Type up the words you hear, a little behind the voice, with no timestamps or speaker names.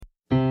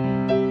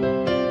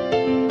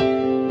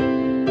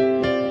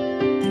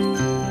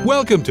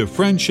Welcome to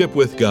Friendship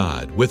with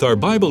God with our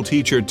Bible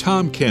teacher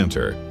Tom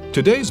Cantor.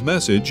 Today's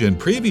message and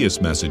previous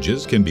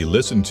messages can be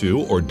listened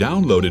to or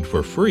downloaded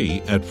for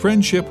free at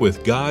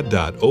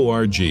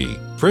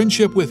friendshipwithgod.org.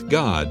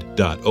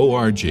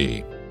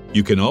 friendshipwithgod.org.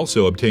 You can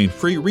also obtain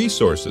free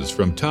resources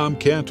from Tom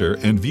Cantor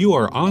and view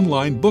our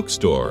online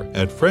bookstore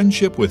at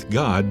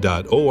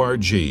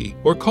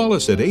friendshipwithgod.org or call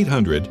us at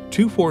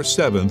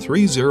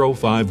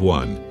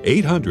 800-247-3051,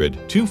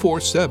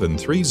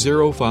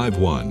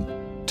 800-247-3051.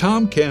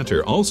 Tom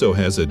Cantor also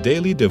has a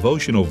daily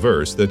devotional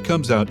verse that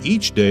comes out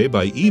each day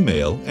by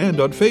email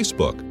and on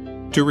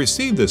Facebook. To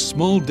receive this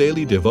small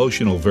daily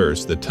devotional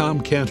verse that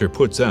Tom Cantor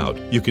puts out,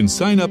 you can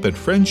sign up at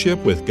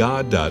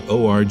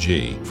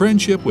friendshipwithgod.org,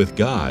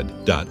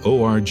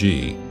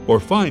 friendshipwithgod.org, or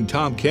find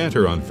Tom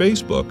Cantor on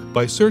Facebook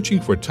by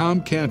searching for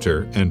Tom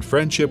Cantor and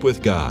Friendship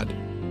with God.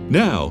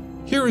 Now,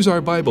 here is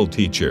our Bible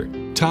teacher,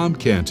 Tom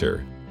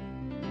Cantor.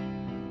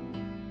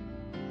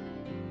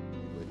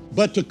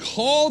 But to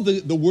call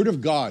the Word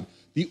of God,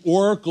 the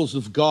oracles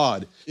of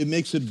God, it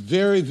makes it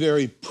very,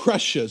 very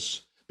precious,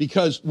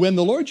 because when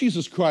the Lord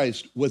Jesus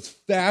Christ was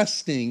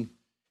fasting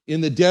in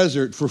the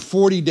desert for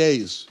 40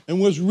 days and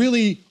was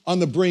really on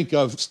the brink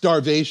of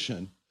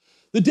starvation,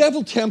 the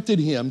devil tempted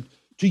him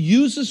to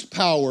use his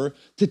power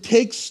to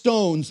take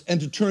stones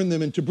and to turn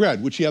them into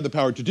bread, which he had the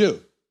power to do.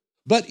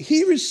 But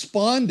he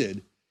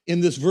responded in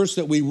this verse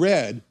that we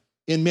read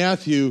in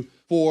Matthew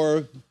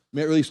 4.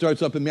 It really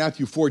starts up in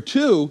Matthew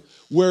 4:2,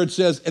 where it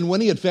says, and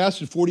when he had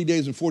fasted 40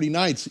 days and 40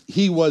 nights,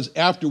 he was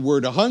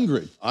afterward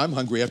hungry. I'm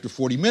hungry after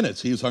 40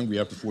 minutes. He was hungry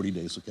after 40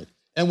 days, okay.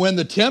 And when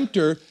the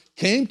tempter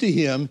came to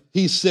him,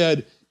 he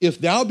said,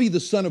 if thou be the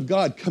Son of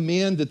God,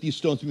 command that these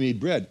stones be made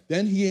bread.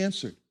 Then he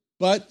answered.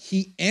 But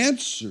he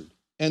answered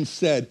and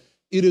said,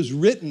 it is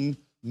written,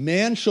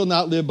 man shall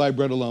not live by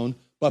bread alone,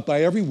 but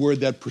by every word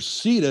that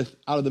proceedeth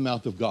out of the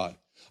mouth of God.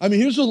 I mean,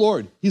 here's the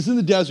Lord. He's in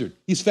the desert.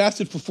 He's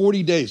fasted for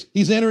 40 days.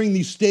 He's entering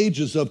these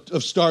stages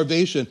of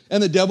starvation.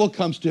 And the devil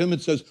comes to him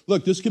and says,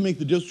 look, this can make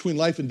the difference between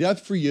life and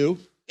death for you.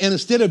 And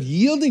instead of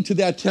yielding to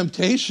that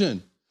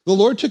temptation, the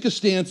Lord took a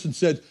stance and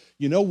said,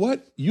 you know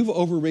what? You've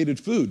overrated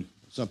food.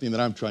 Something that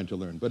I'm trying to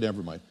learn, but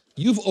never mind.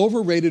 You've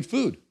overrated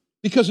food,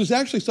 because there's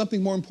actually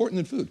something more important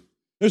than food.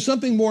 There's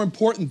something more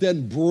important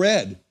than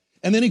bread.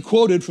 And then he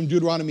quoted from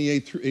Deuteronomy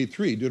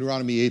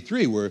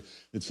 8:3, where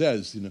it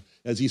says,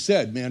 as he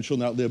said, man shall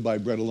not live by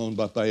bread alone,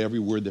 but by every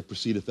word that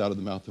proceedeth out of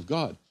the mouth of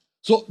God.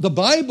 So the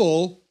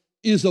Bible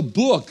is a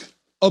book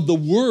of the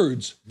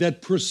words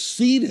that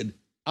proceeded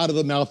out of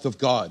the mouth of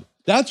God.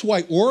 That's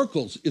why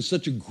oracles is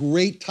such a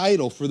great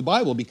title for the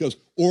Bible, because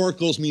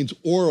oracles means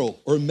oral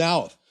or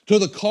mouth. So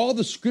to call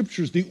the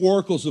scriptures the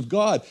oracles of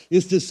God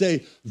is to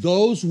say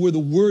those were the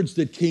words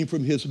that came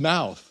from his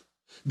mouth.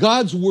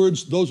 God's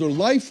words, those are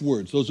life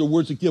words. Those are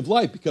words that give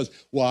life. Because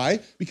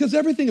why? Because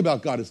everything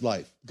about God is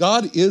life.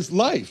 God is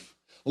life.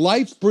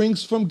 Life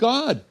springs from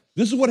God.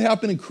 This is what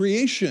happened in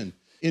creation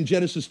in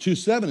Genesis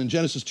 2:7. In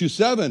Genesis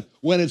 2:7,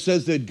 when it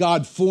says that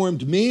God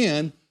formed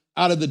man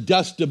out of the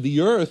dust of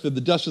the earth and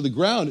the dust of the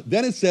ground,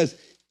 then it says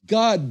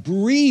God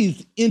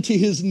breathed into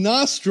his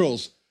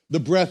nostrils the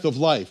breath of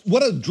life.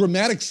 What a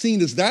dramatic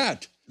scene is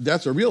that?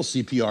 That's a real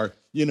CPR,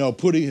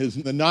 putting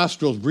the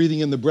nostrils,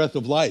 breathing in the breath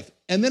of life.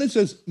 And then it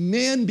says,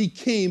 man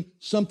became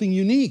something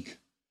unique.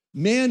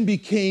 Man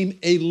became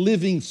a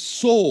living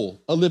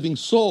soul, a living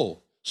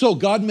soul. So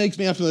God makes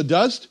man from the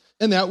dust,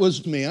 and that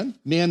was man.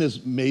 Man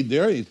is made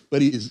there,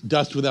 but he is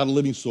dust without a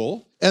living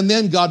soul. And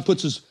then God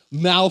puts his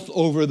mouth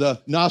over the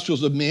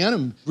nostrils of man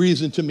and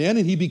breathes into man,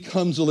 and he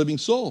becomes a living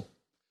soul.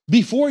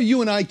 Before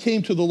you and I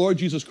came to the Lord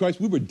Jesus Christ,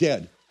 we were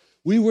dead.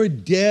 We were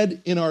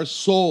dead in our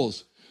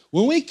souls.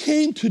 When we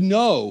came to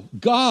know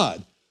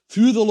God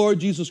through the Lord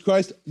Jesus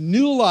Christ,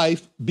 new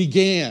life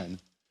began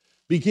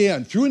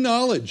through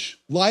knowledge,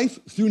 life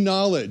through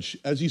knowledge,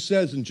 as he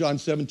says in John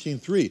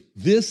 17:3.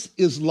 This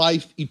is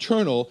life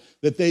eternal,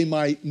 that they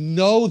might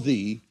know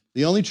thee,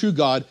 the only true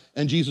God,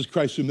 and Jesus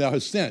Christ whom thou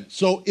hast sent.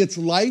 So it's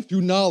life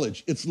through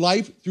knowledge. It's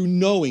life through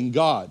knowing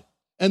God.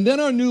 And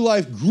then our new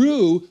life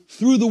grew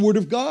through the Word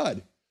of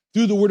God.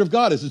 Through the Word of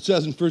God, as it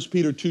says in 1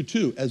 Peter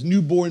 2:2, as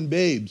newborn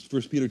babes,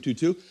 1 Peter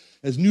 2:2,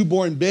 as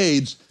newborn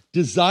babes,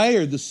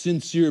 desire the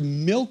sincere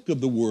milk of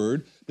the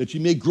word, that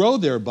you may grow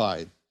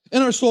thereby.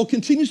 And our soul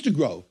continues to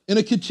grow, and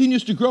it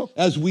continues to grow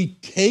as we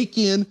take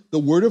in the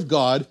word of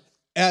God,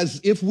 as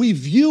if we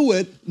view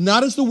it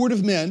not as the word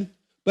of men,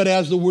 but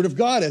as the word of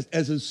God,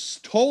 as is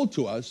told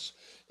to us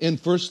in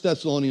 1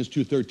 Thessalonians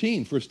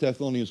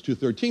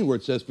 2:13, where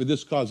it says, for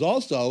this cause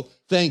also,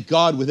 thank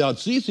God without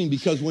ceasing,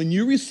 because when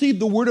you received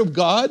the word of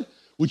God,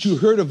 which you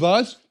heard of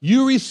us,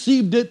 you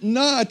received it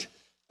not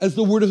as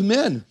the word of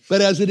men,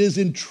 but as it is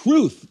in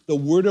truth, the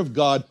word of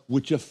God,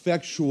 which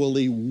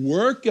effectually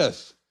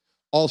worketh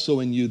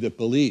also in you that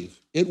believe.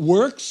 It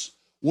works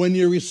when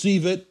you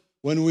receive it,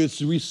 when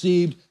it's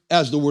received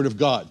as the word of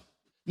God.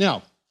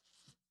 Now,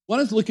 why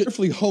don't we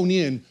carefully hone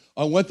in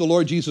on what the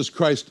Lord Jesus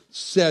Christ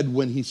said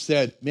when he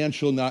said, man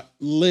shall not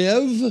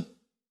live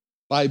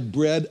by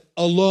bread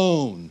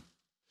alone.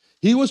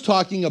 He was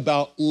talking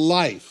about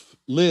life,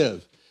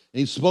 live. And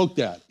he spoke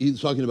that.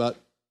 He's talking about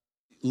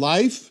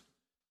life,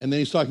 and then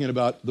he's talking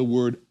about the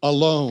word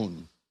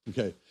alone.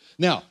 Okay.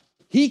 Now,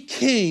 he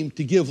came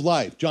to give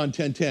life. John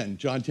 10:10.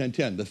 John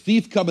 10:10. The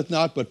thief cometh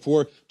not but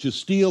for to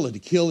steal and to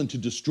kill and to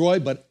destroy,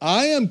 but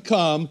I am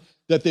come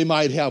that they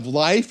might have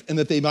life and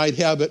that they might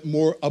have it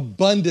more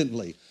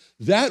abundantly.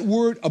 That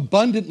word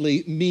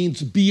abundantly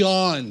means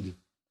beyond.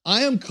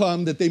 I am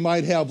come that they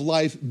might have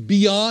life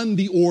beyond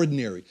the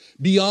ordinary,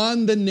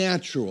 beyond the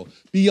natural,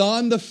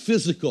 beyond the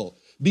physical,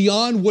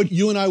 beyond what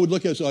you and I would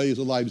look at and say, oh, he's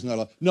alive, he's not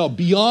alive. No,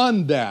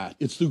 beyond that.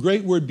 It's the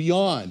great word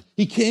beyond.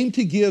 He came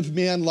to give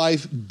man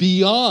life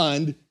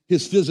beyond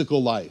his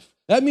physical life.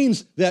 That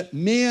means that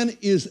man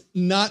is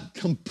not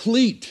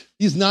complete.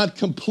 He's not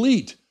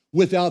complete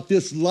without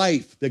this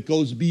life that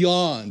goes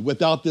beyond,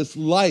 without this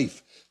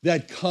life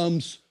that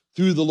comes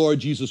through the Lord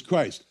Jesus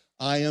Christ.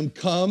 I am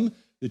come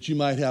that you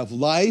might have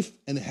life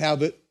and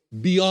have it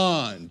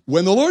beyond.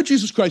 When the Lord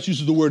Jesus Christ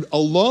uses the word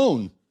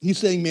alone, he's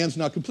saying man's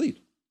not complete.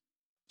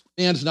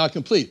 Man's not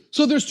complete.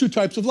 So there's two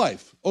types of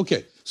life.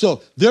 Okay,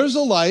 so there's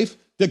a life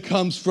that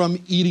comes from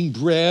eating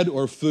bread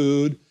or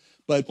food,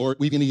 or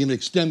we can even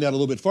extend that a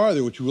little bit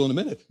farther, which we will in a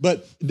minute.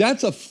 But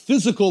that's a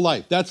physical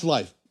life. That's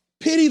life.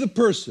 Pity the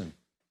person.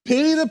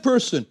 Pity the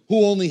person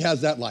who only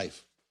has that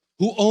life,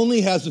 who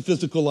only has the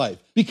physical life,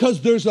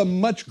 because there's a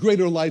much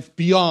greater life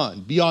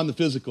beyond the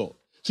physical.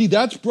 See,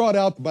 that's brought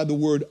out by the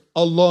word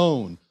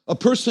alone. A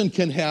person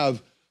can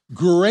have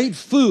great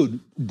food,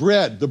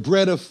 bread, the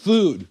bread of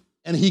food,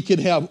 and he can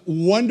have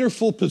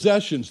wonderful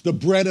possessions, the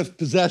bread of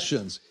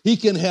possessions. He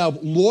can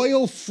have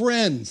loyal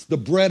friends, the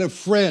bread of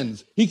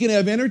friends. He can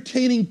have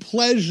entertaining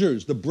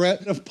pleasures, the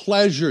bread of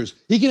pleasures.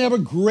 He can have a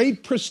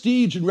great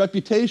prestige and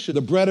reputation,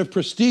 the bread of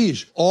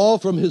prestige, all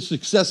from his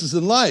successes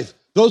in life.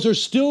 Those are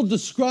still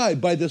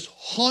described by this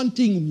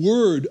haunting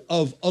word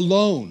of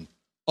alone,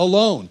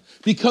 alone,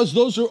 because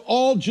those are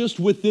all just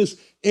with this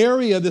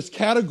area, this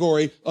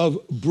category of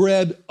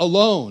bread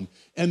alone.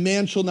 And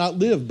man shall not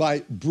live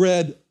by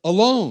bread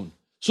alone.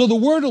 So the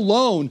word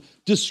alone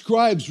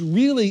describes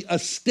really a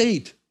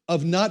state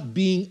of not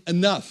being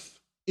enough.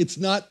 It's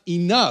not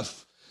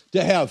enough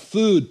to have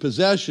food,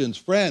 possessions,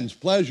 friends,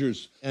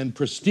 pleasures, and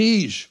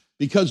prestige,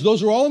 because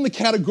those are all in the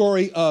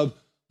category of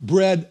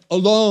bread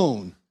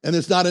alone. And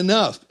it's not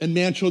enough. And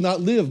man shall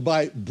not live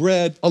by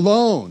bread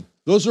alone.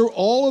 Those are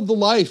all of the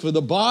life of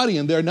the body,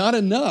 and they're not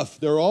enough.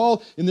 They're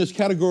all in this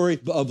category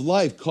of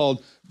life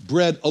called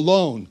bread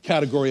alone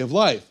category of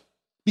life.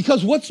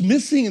 Because what's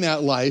missing in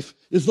that life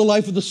is the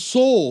life of the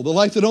soul, the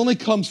life that only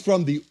comes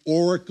from the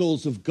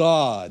oracles of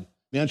God.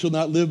 Man shall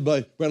not live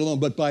by bread alone,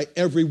 but by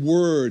every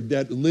word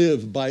that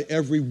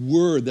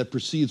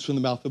proceeds from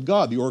the mouth of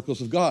God, the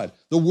oracles of God.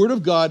 The word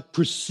of God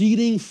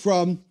proceeding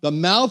from the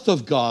mouth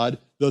of God,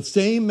 the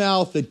same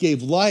mouth that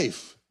gave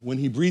life when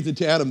he breathed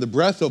into Adam the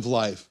breath of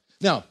life.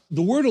 Now,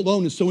 the word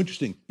alone is so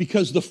interesting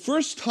because the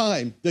first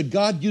time that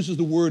God uses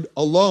the word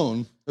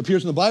alone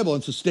appears in the Bible.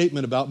 It's a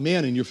statement about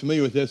man, and you're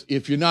familiar with this.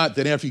 If you're not,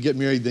 then after you get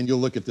married, then you'll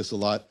look at this a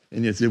lot.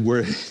 And it's in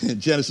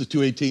Genesis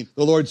 2:18.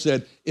 The Lord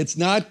said, it's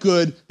not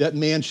good that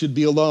man should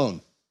be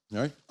alone.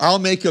 All right? I'll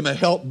make him a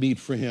helpmeet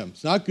for him.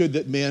 It's not good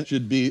that man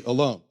should be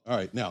alone. All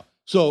right, now,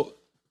 so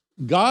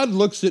God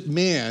looks at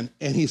man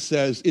and he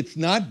says, it's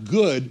not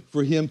good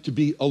for him to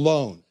be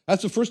alone.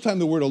 That's the first time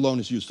the word alone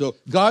is used. So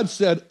God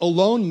said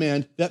alone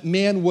meant that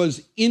man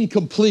was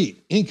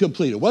incomplete.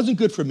 It wasn't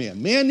good for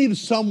man. Man needed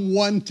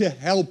someone to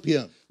help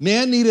him.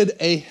 Man needed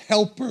a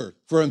helper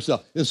for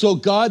himself. And so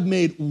God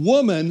made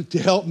woman to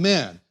help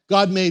man.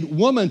 God made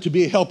woman to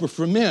be a helper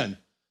for men.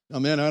 Now,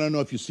 man, I don't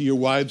know if you see your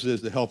wives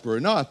as the helper or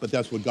not, but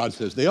that's what God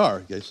says they are.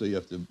 Okay, so you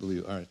have to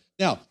believe. All right.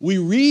 Now, we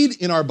read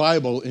in our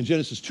Bible in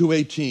Genesis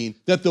 2:18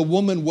 that the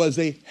woman was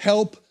a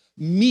help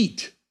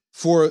meet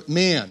for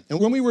man. And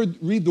when we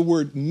read the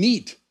word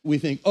meet, we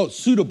think, oh,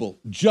 suitable,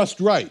 just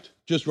right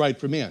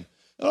for man.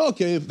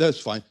 Okay, that's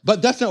fine.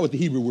 But that's not what the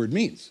Hebrew word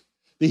means.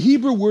 The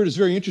Hebrew word is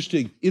very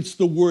interesting. It's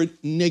the word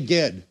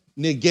neged.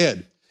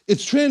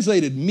 It's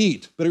translated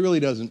meet, but it really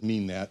doesn't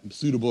mean that,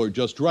 suitable or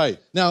just right.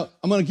 Now,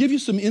 I'm going to give you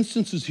some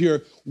instances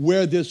here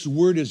where this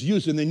word is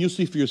used, and then you'll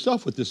see for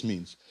yourself what this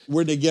means.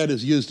 Word neged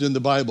is used in the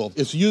Bible.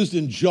 It's used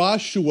in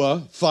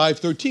Joshua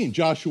 5:13.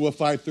 Joshua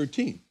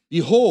 5:13.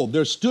 Behold,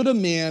 there stood a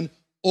man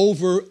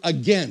over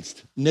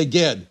against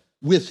neged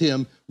with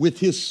him, with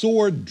his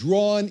sword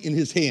drawn in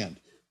his hand.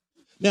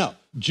 Now,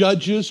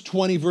 Judges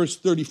 20, verse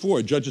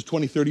 34, Judges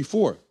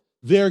 20:34.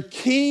 There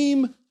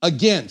came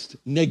against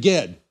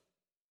neged,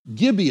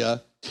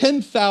 Gibeah,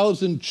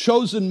 10,000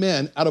 chosen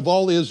men out of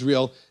all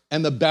Israel,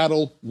 and the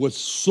battle was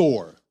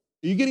sore.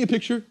 Are you getting a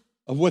picture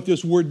of what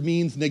this word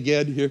means,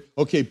 neged, here?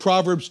 Okay,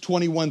 Proverbs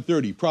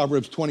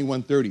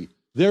 21:30.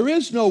 There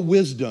is no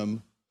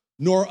wisdom,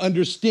 nor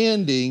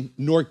understanding,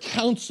 nor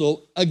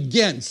counsel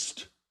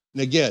against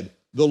neged,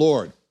 the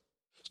Lord.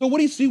 So what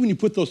do you see when you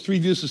put those three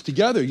verses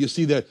together? You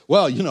see that,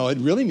 well, it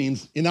really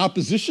means in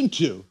opposition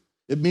to.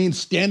 It means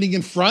standing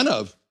in front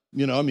of.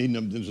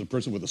 There's a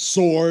person with a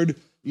sword,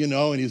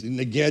 and he's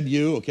neged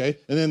you, okay?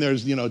 And then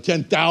there's,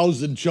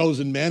 10,000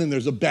 chosen men, and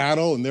there's a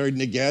battle, and they're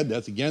neged,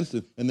 that's against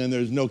it. And then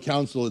there's no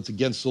counsel, it's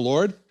against the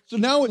Lord. So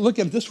now we look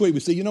at it this way, we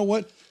say, you know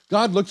what?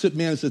 God looks at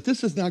man and says,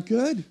 this is not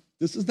good.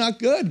 This is not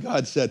good,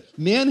 God said.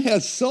 Man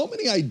has so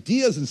many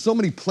ideas and so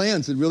many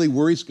plans that really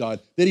worries God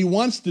that he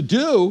wants to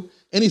do,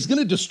 and he's going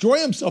to destroy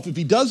himself if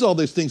he does all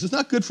these things. It's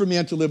not good for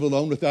man to live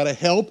alone without a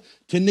help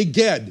to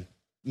neged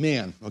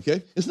man,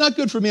 okay? It's not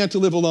good for man to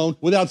live alone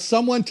without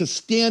someone to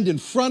stand in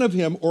front of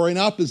him or in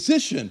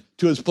opposition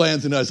to his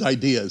plans and his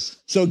ideas.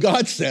 So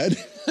God said,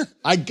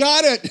 I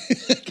got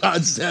it.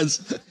 God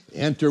says,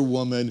 enter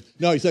woman.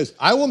 No, he says,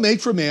 I will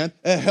make for man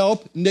a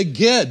help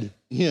neged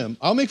him.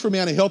 I'll make for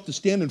man a help to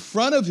stand in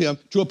front of him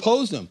to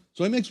oppose him.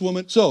 So he makes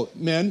woman. So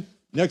men,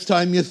 next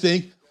time you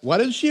think, why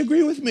doesn't she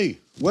agree with me?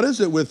 What is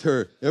it with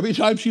her? Every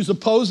time she's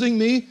opposing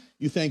me,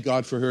 you thank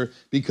God for her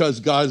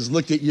because God has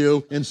looked at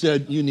you and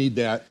said, you need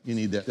that. You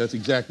need that. That's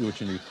exactly what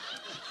you need.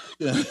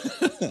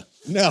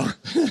 Now,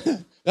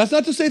 that's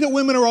not to say that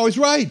women are always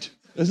right.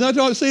 That's not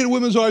to say that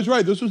women's always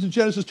right. This was in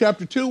Genesis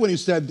chapter 2 when he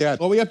said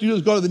that. All we have to do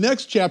is go to the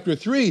next chapter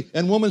 3,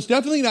 and woman's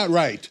definitely not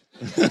right.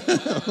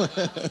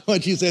 When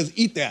she says,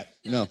 eat that.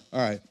 No, all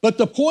right. But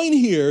the point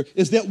here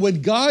is that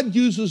when God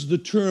uses the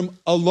term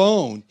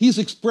alone, he's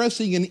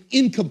expressing an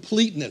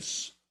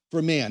incompleteness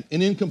for man,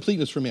 an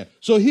incompleteness for man.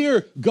 So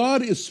here,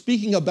 God is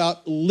speaking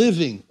about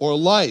living or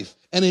life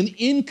and an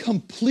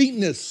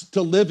incompleteness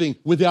to living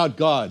without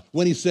God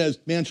when he says,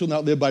 man shall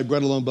not live by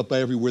bread alone, but by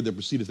every word that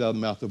proceedeth out of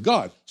the mouth of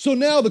God. So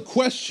now the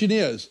question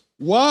is,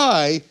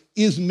 why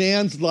is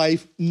man's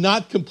life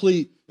not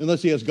complete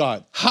unless he has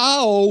God?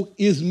 How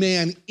is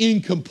man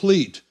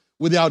incomplete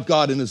without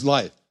God in his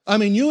life? I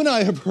mean, you and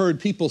I have heard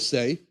people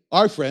say,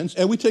 our friends,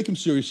 and we take them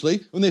seriously,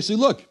 when they say,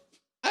 look,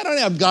 I don't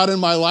have God in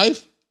my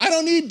life. I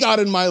don't need God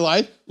in my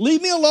life.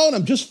 Leave me alone.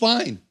 I'm just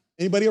fine.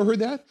 Anybody ever heard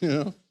that?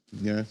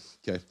 Yeah,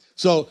 okay.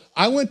 So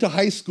I went to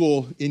high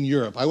school in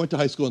Europe. I went to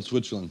high school in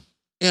Switzerland.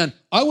 And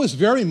I was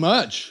very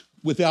much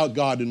without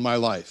God in my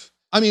life.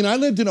 I mean, I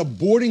lived in a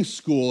boarding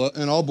school,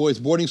 an all-boys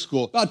boarding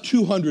school, about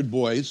 200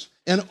 boys.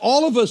 And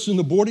all of us in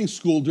the boarding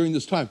school during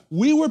this time,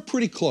 we were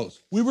pretty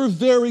close. We were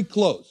very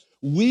close.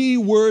 We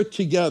were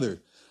together.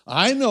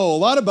 I know a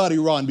lot about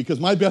Iran because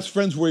my best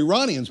friends were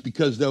Iranians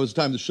because that was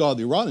the time the Shah of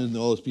the Iranians and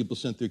all those people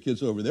sent their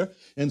kids over there.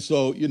 And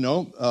so,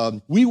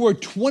 we were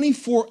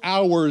 24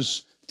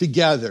 hours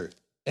together.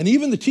 And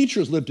even the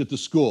teachers lived at the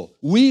school.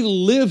 We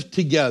lived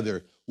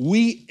together.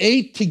 We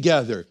ate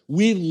together.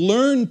 We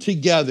learned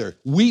together.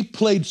 We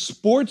played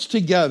sports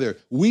together.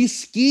 We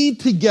skied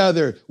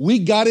together. We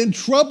got in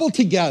trouble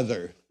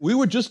together. We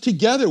were just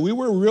together. We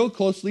were a real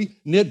closely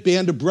knit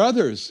band of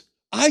brothers.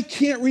 I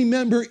can't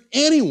remember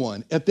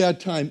anyone at that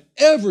time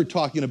ever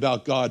talking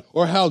about God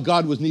or how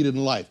God was needed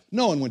in life.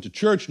 No one went to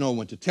church. No one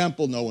went to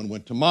temple. No one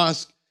went to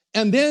mosque.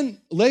 And then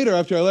later,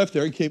 after I left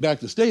there and came back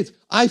to the States,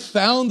 I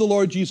found the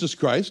Lord Jesus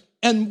Christ.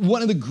 And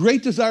one of the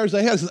great desires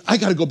I had is, I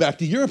got to go back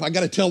to Europe. I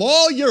got to tell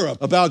all Europe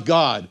about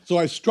God. So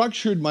I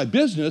structured my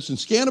business in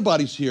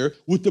Scantibodies here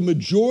with the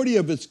majority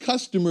of its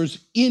customers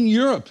in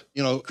Europe.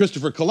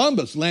 Christopher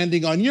Columbus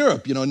landing on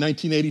Europe, in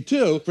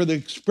 1982 for the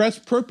express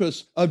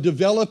purpose of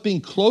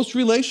developing close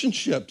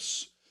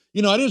relationships.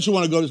 I didn't just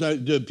want to go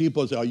to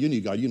people and say, oh, you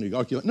need God, you need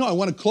God. No, I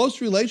wanted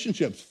close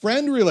relationships,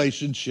 friend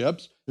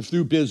relationships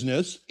through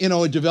business,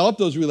 develop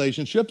those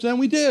relationships, and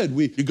we did.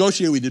 We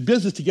negotiated, we did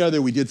business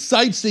together, we did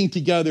sightseeing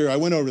together, I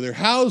went over to their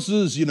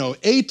houses,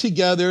 ate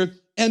together,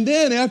 and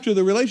then after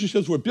the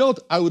relationships were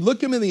built, I would look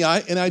them in the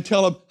eye and I'd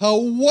tell them how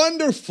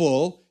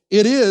wonderful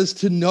it is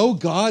to know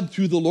God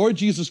through the Lord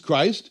Jesus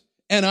Christ,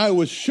 and I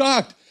was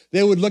shocked.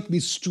 They would look me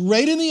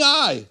straight in the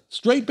eye,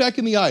 straight back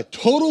in the eye.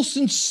 Total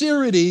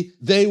sincerity,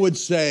 they would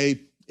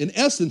say, in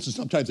essence, and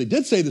sometimes they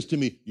did say this to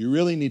me, you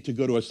really need to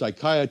go to a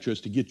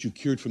psychiatrist to get you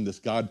cured from this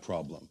God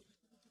problem.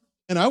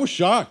 And I was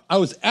shocked. I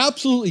was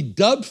absolutely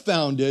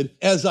dumbfounded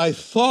as I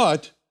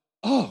thought,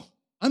 oh,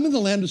 I'm in the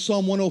land of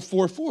Psalm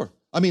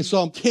 104:4.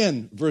 Psalm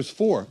 10, verse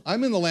 4.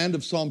 I'm in the land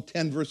of Psalm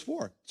 10, verse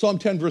 4. Psalm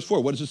 10, verse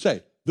 4, what does it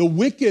say? The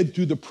wicked,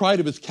 through the pride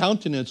of his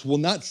countenance, will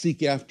not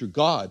seek after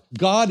God.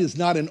 God is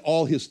not in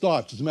all his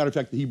thoughts. As a matter of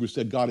fact, the Hebrew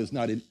said God is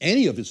not in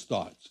any of his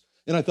thoughts.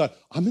 And I thought,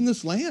 I'm in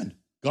this land.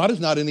 God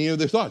is not in any of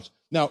their thoughts.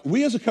 Now,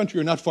 we as a country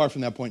are not far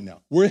from that point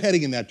now. We're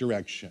heading in that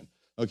direction,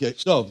 okay?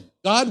 So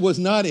God was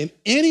not in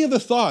any of the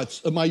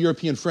thoughts of my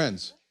European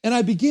friends. And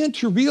I began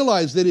to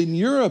realize that in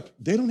Europe,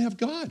 they don't have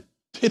God.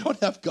 They don't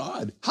have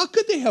God. How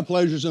could they have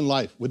pleasures in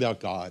life without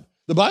God?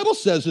 The Bible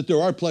says that there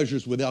are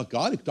pleasures without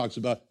God. It talks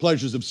about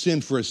pleasures of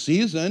sin for a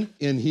season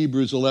in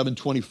Hebrews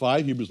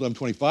 11:25. Hebrews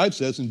 11:25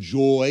 says,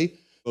 enjoy.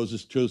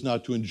 Moses chose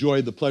not to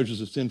enjoy the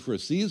pleasures of sin for a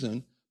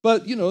season.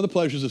 But, the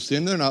pleasures of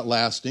sin, they're not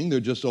lasting. They're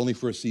just only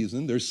for a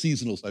season. They're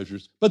seasonal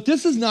pleasures. But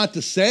this is not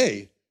to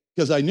say,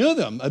 because I knew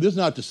them, this is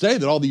not to say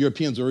that all the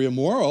Europeans are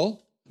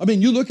immoral.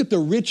 You look at the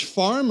rich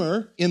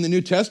farmer in the New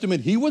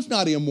Testament. He was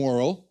not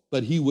immoral,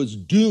 but he was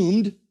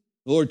doomed.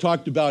 The Lord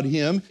talked about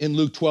him in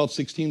Luke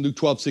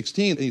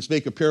 12:16, and he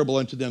spake a parable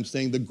unto them,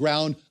 saying, the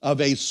ground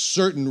of a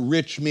certain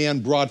rich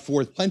man brought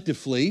forth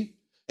plentifully.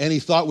 And he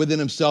thought within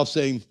himself,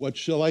 saying, what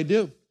shall I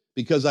do?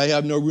 Because I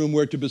have no room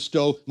where to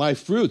bestow my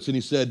fruits. And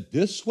he said,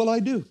 this will I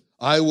do.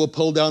 I will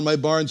pull down my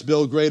barns,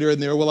 build greater,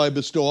 and there will I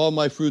bestow all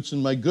my fruits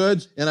and my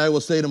goods. And I will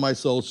say to my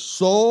soul,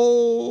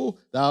 soul,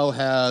 thou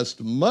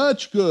hast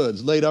much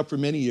goods laid up for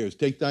many years.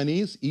 Take thine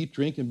ease, eat,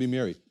 drink, and be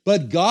merry.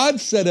 But God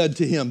said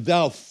unto him,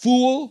 thou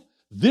fool,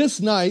 this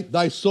night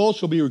thy soul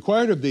shall be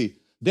required of thee.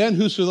 Then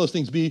whose shall those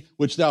things be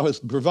which thou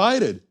hast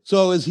provided?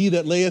 So is he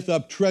that layeth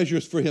up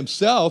treasures for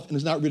himself and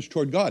is not rich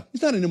toward God.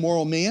 He's not an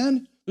immoral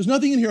man. There's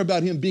nothing in here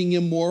about him being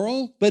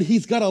immoral, but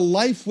he's got a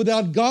life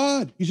without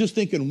God. He's just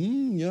thinking,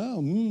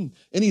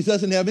 and he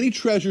doesn't have any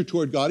treasure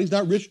toward God. He's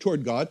not rich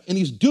toward God, and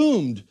he's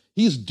doomed.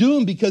 He's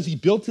doomed because he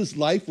built his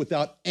life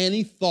without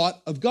any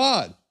thought of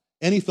God,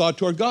 any thought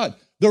toward God.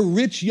 The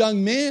rich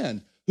young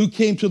man who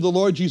came to the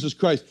Lord Jesus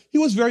Christ, he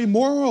was very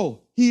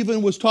moral. He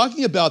even was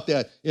talking about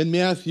that in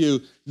Matthew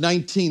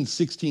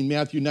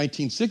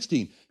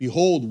 19:16.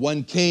 Behold,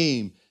 one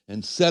came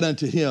and said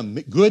unto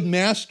him, good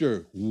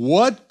master,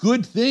 what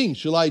good thing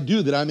shall I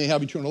do that I may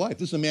have eternal life?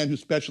 This is a man who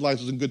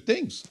specializes in good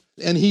things.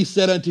 And he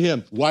said unto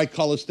him, why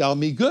callest thou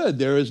me good?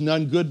 There is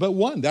none good but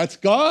one, that's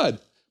God.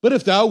 But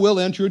if thou wilt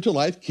enter into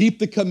life, keep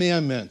the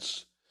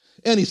commandments.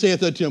 And he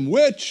saith unto him,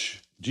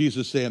 which?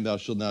 Jesus saying, thou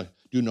shalt not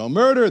do no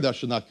murder, thou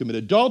shalt not commit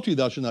adultery,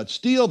 thou shalt not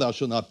steal, thou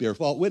shalt not bear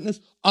false witness,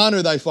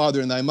 honor thy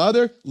father and thy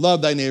mother,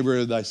 love thy neighbor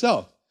as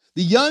thyself.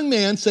 The young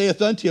man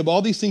saith unto him,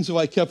 all these things have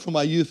I kept from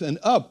my youth and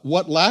up.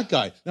 What lack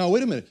I? Now,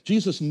 wait a minute.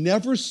 Jesus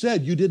never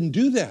said you didn't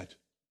do that.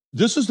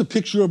 This is the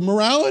picture of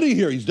morality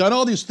here. He's done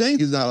all these things.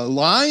 He's not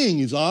lying.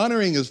 He's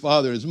honoring his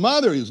father and his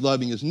mother. He's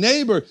loving his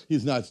neighbor.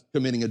 He's not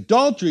committing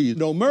adultery.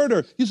 No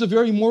murder. He's a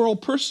very moral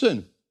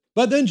person.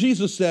 But then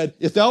Jesus said,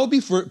 if thou wilt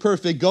be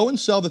perfect, go and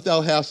sell that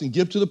thou hast and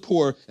give to the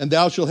poor, and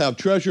thou shalt have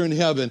treasure in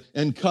heaven,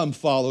 and come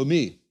follow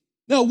me.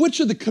 Now, which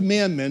of the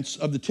commandments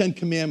of the 10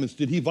 commandments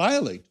did he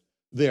violate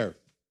there?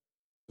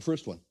 The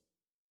first one,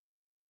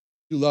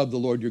 you love the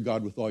Lord your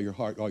God with all your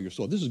heart, all your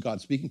soul. This is God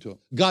speaking to him.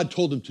 God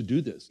told him to do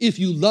this. If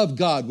you love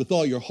God with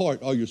all your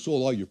heart, all your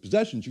soul, all your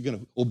possessions, you're going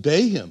to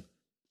obey him.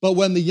 But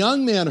when the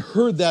young man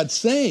heard that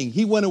saying,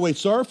 he went away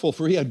sorrowful,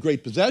 for he had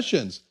great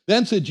possessions.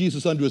 Then said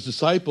Jesus unto his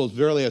disciples,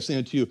 verily I say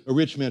unto you, a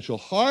rich man shall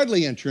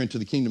hardly enter into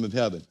the kingdom of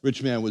heaven.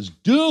 Rich man was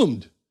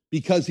doomed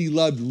because he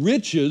loved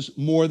riches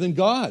more than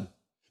God.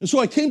 And so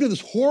I came to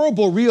this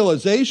horrible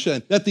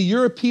realization that the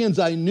Europeans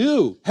I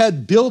knew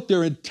had built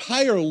their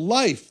entire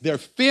life, their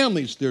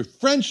families, their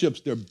friendships,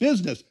 their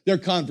business, their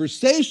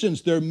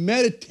conversations, their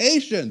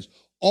meditations,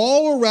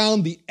 all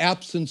around the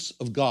absence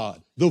of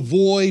God, the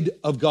void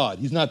of God.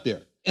 He's not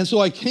there. And so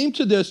I came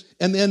to this,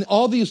 and then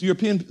all these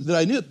Europeans that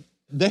I knew,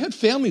 they had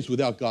families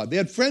without God. They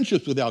had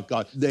friendships without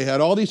God. They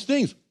had all these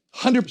things,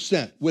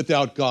 100%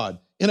 without God.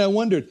 And I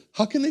wondered,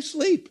 how can they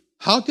sleep?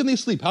 How can they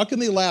sleep? How can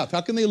they laugh?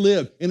 How can they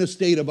live in a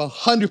state of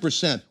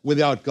 100%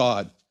 without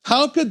God?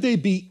 How could they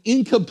be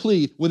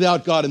incomplete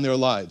without God in their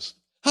lives?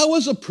 How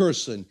is a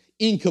person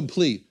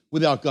incomplete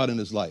without God in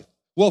his life?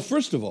 Well,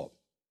 first of all,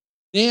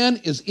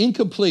 man is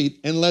incomplete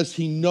unless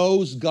he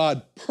knows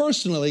God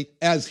personally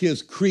as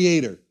his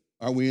creator.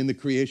 Are we in the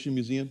Creation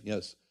Museum?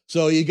 Yes.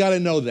 So you got to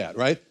know that,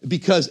 right?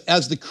 Because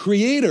as the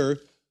creator,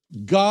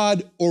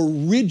 God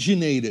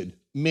originated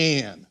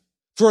man.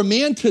 For a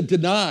man to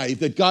deny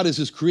that God is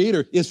his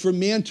creator is for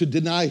man to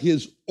deny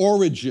his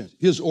origin.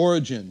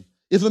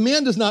 If a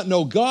man does not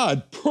know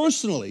God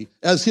personally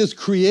as his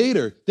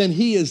creator, then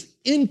he is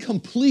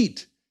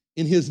incomplete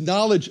in his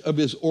knowledge of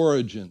his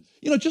origin.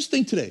 You know, just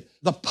think today,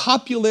 the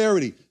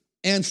popularity,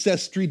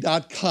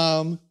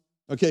 Ancestry.com,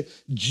 okay,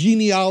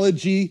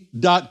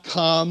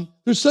 genealogy.com.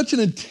 There's such an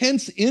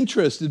intense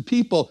interest in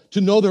people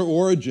to know their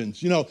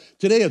origins. You know,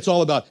 today it's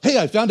all about, hey,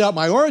 I found out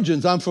my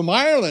origins. I'm from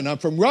Ireland. I'm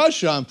from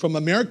Russia. I'm from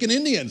American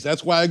Indians.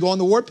 That's why I go on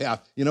the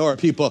warpath. You know, or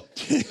people,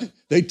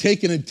 they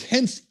take an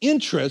intense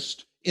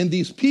interest in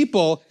these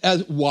people.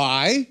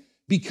 Why?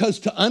 Because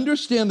to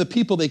understand the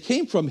people they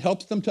came from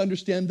helps them to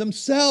understand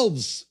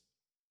themselves.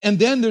 And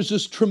then there's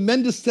this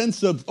tremendous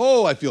sense of,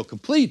 oh, I feel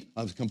complete,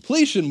 of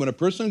completion when a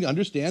person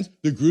understands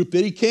the group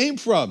that he came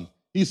from.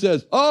 He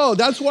says, oh,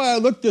 that's why I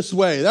look this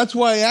way. That's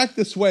why I act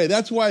this way.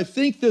 That's why I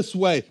think this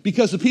way.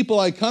 Because the people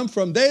I come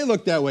from, they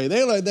look that way.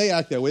 They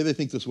act that way. They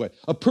think this way.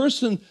 A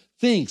person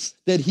thinks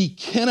that he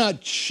cannot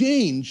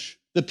change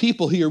the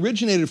people he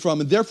originated from,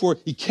 and therefore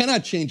he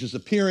cannot change his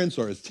appearance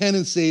or his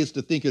tendencies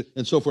to think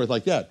and so forth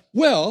like that.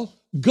 Well,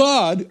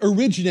 God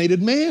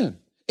originated man.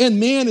 And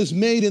man is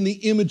made in the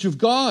image of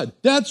God.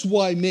 That's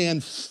why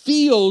man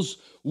feels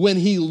when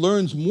he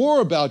learns more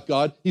about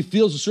God, he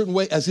feels a certain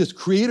way as his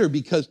creator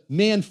because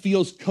man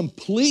feels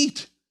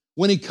complete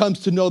when he comes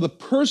to know the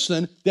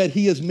person that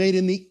he is made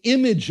in the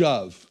image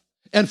of.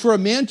 And for a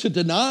man to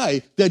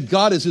deny that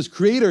God is his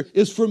creator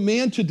is for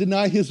man to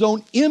deny his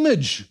own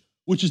image,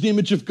 which is the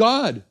image of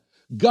God.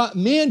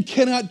 Man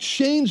cannot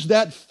change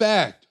that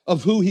fact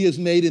of who he is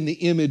made in the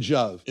image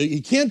of.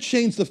 He can't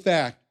change the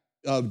fact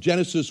of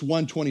Genesis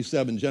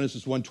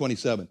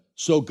 1:27.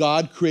 So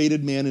God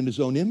created man in his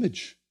own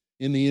image.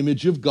 In the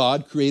image of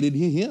God created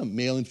he him.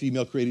 Male and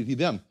female created he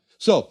them.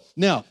 So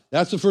now,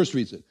 that's the first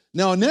reason.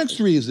 Now, next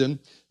reason,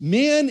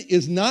 man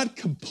is not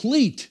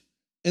complete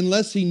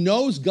unless he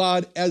knows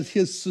God as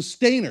his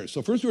sustainer.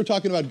 So first we were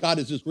talking about God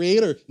as his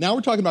creator. Now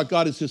we're talking about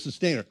God as his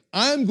sustainer.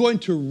 I'm going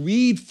to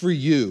read for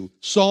you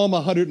Psalm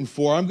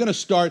 104. I'm going to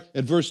start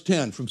at verse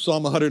 10 from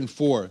Psalm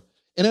 104.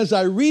 And as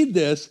I read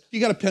this, if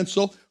you got a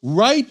pencil,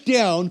 write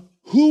down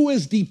who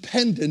is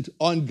dependent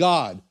on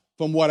God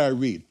from what I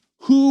read.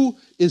 Who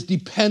is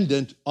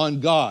dependent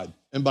on God?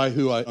 And by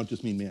who, I don't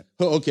just mean man.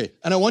 Okay,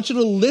 and I want you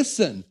to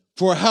listen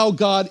for how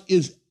God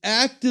is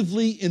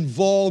actively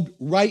involved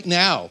right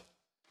now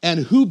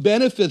and who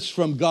benefits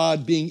from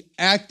God being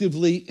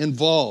actively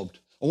involved.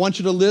 I want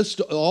you to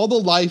list all the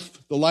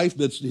life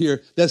that's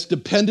here, that's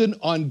dependent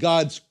on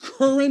God's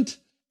current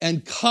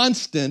and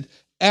constant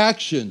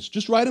actions.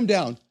 Just write them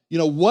down. You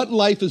know, what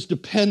life is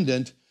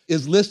dependent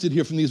is listed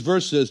here from these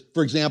verses.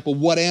 For example,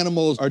 what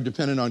animals are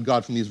dependent on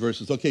God from these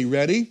verses. Okay,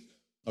 ready?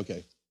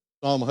 Okay,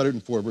 Psalm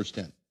 104, verse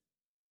 10.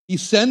 He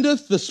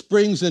sendeth the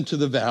springs into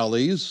the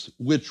valleys,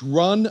 which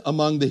run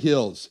among the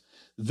hills.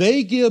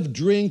 They give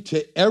drink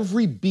to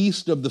every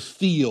beast of the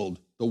field.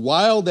 The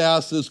wild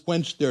asses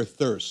quench their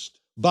thirst.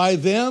 By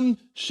them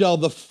shall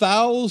the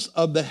fowls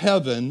of the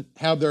heaven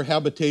have their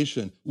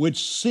habitation,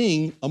 which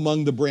sing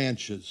among the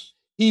branches.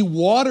 He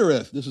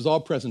watereth, this is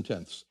all present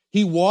tense,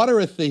 he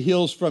watereth the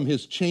hills from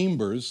his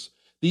chambers.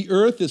 The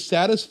earth is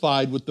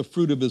satisfied with the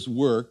fruit of his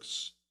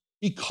works.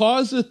 He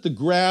causeth the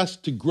grass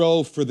to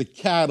grow for the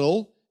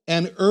cattle,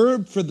 and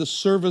herb for the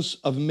service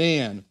of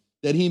man,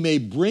 that he may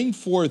bring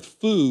forth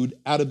food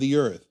out of the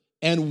earth,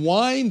 and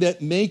wine that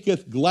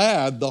maketh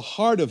glad the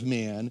heart of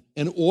man,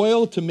 and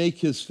oil to make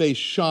his face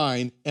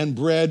shine, and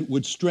bread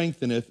which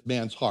strengtheneth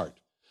man's heart.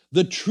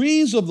 The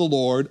trees of the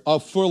Lord are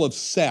full of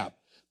sap,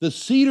 the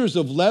cedars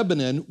of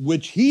Lebanon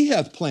which he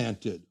hath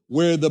planted,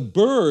 where the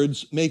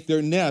birds make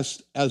their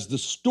nest as the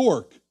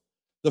stork.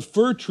 The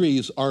fir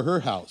trees are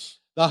her house.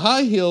 The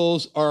high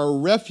hills are a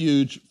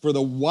refuge for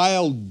the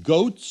wild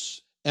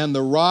goats, and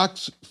the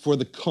rocks for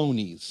the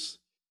conies.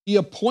 He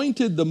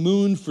appointed the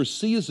moon for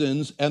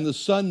seasons, and the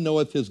sun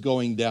knoweth his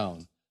going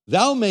down.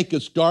 Thou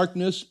makest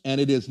darkness,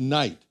 and it is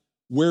night,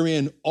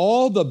 wherein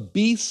all the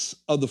beasts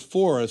of the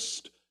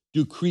forest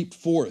do creep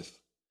forth.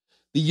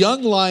 The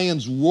young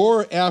lions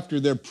roar after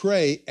their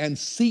prey, and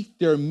seek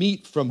their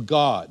meat from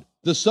God.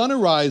 The sun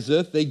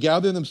ariseth, they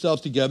gather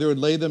themselves together,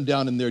 and lay them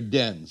down in their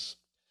dens.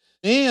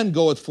 Man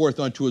goeth forth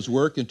unto his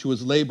work, and to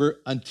his labor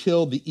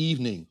until the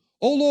evening.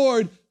 O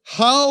Lord,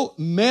 how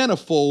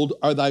manifold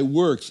are thy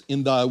works!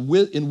 In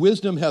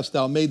wisdom hast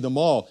thou made them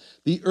all.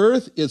 The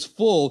earth is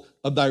full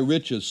of thy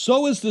riches.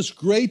 So is this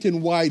great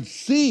and wide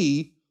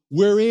sea,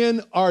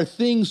 wherein are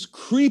things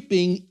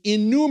creeping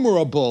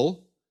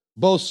innumerable,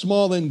 both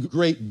small and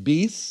great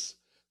beasts.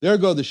 There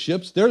go the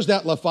ships. There's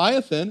that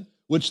Leviathan,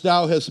 which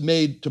thou hast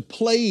made to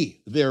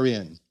play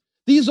therein.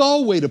 These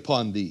all wait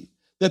upon thee,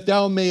 that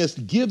thou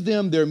mayest give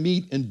them their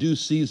meat in due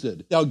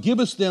season. Thou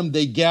givest them,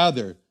 they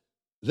gather.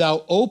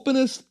 Thou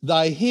openest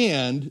thy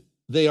hand,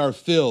 they are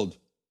filled.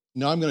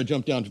 Now I'm going to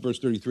jump down to verse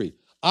 33.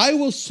 I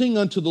will sing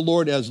unto the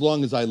Lord as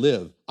long as I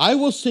live. I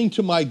will sing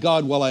to my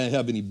God while I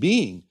have any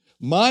being.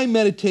 My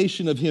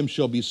meditation of him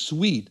shall be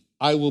sweet.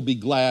 I will be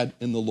glad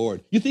in the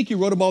Lord. You think you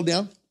wrote them all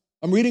down?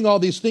 I'm reading all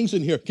these things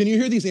in here. Can you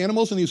hear these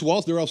animals in these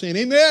walls? They're all saying,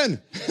 amen.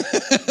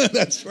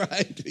 That's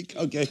right.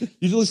 Okay.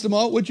 You list them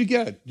all? What'd you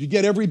get? Did you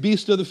get every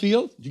beast of the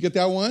field? Did you get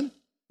that one?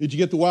 Did you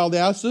get the wild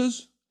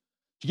asses?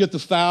 Did you get the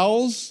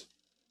fowls?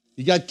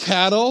 You got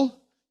cattle,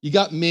 you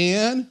got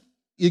man,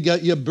 you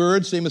got your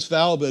birds, same as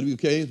fowl, but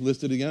okay,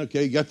 listed again,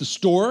 okay. You got the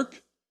stork,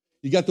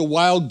 you got the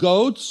wild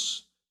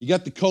goats, you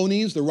got the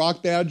conies, the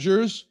rock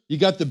badgers, you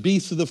got the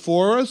beasts of the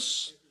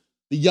forest,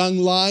 the young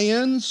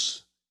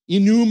lions,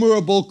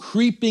 innumerable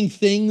creeping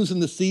things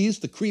in the seas,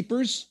 the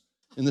creepers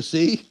in the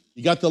sea.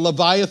 You got the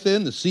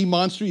Leviathan, the sea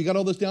monster, you got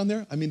all this down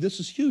there? I mean, this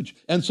is huge.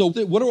 And so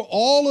what do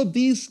all of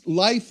these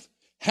life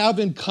have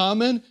in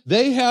common?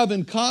 They have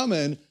in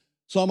common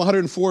Psalm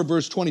 104,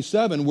 verse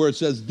 27, where it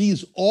says,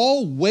 these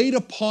all wait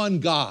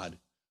upon God.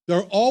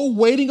 They're all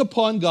waiting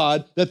upon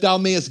God, that thou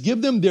mayest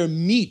give them their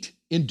meat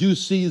in due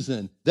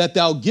season, that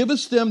thou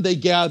givest them, they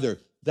gather.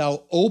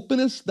 Thou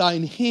openest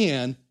thine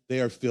hand,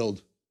 they are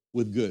filled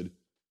with good.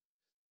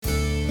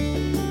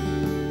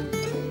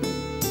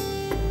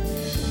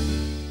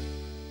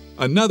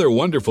 Another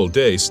wonderful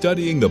day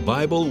studying the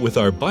Bible with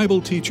our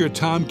Bible teacher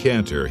Tom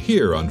Cantor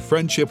here on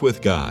Friendship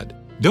with God.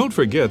 Don't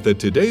forget that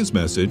today's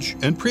message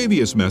and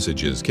previous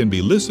messages can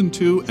be listened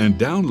to and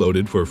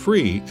downloaded for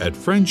free at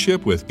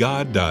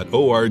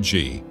friendshipwithgod.org.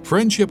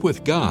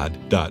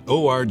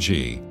 friendshipwithgod.org.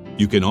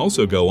 You can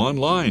also go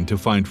online to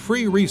find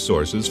free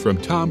resources from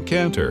Tom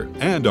Cantor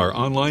and our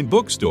online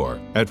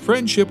bookstore at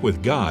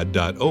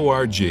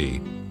friendshipwithgod.org.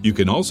 You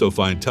can also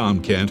find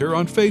Tom Cantor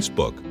on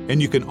Facebook, and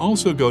you can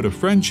also go to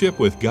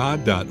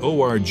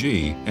friendshipwithgod.org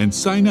and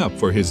sign up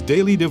for his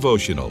daily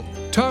devotional.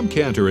 Tom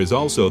Cantor is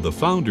also the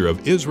founder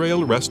of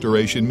Israel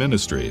Restoration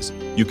Ministries.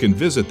 You can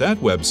visit that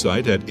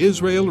website at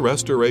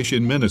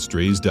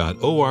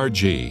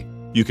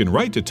israelrestorationministries.org. You can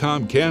write to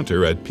Tom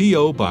Cantor at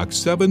P.O. Box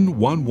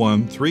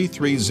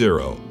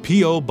 711330,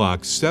 P.O.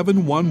 Box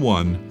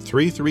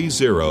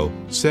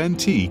 711330,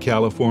 Santee,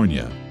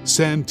 California.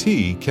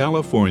 Santee,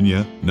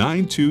 California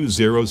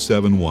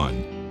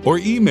 92071. Or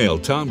email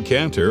Tom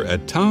Cantor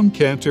at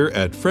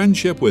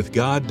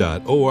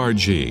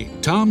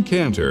tomcantor@friendshipwithgod.org,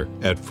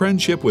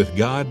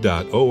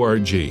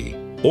 tomcantor@friendshipwithgod.org.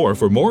 Or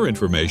for more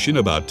information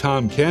about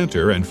Tom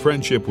Cantor and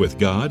Friendship with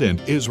God and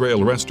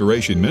Israel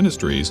Restoration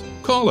Ministries,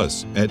 call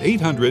us at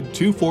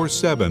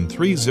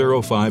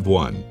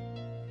 800-247-3051.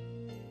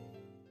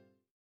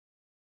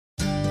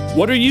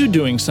 What are you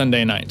doing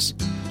Sunday nights?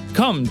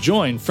 Come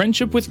join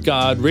Friendship with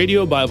God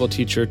radio Bible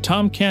teacher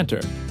Tom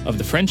Cantor of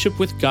the Friendship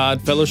with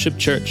God Fellowship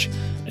Church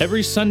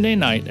every Sunday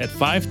night at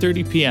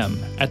 5:30 p.m.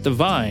 at The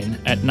Vine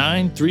at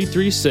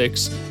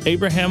 9336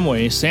 Abraham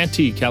Way,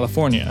 Santee,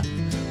 California.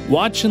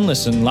 Watch and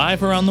listen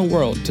live around the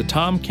world to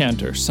Tom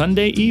Cantor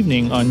Sunday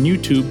evening on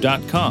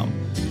YouTube.com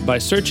by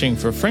searching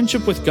for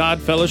Friendship with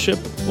God Fellowship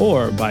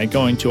or by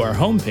going to our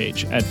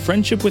homepage at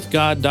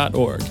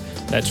friendshipwithgod.org.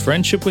 That's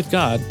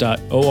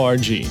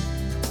friendshipwithgod.org.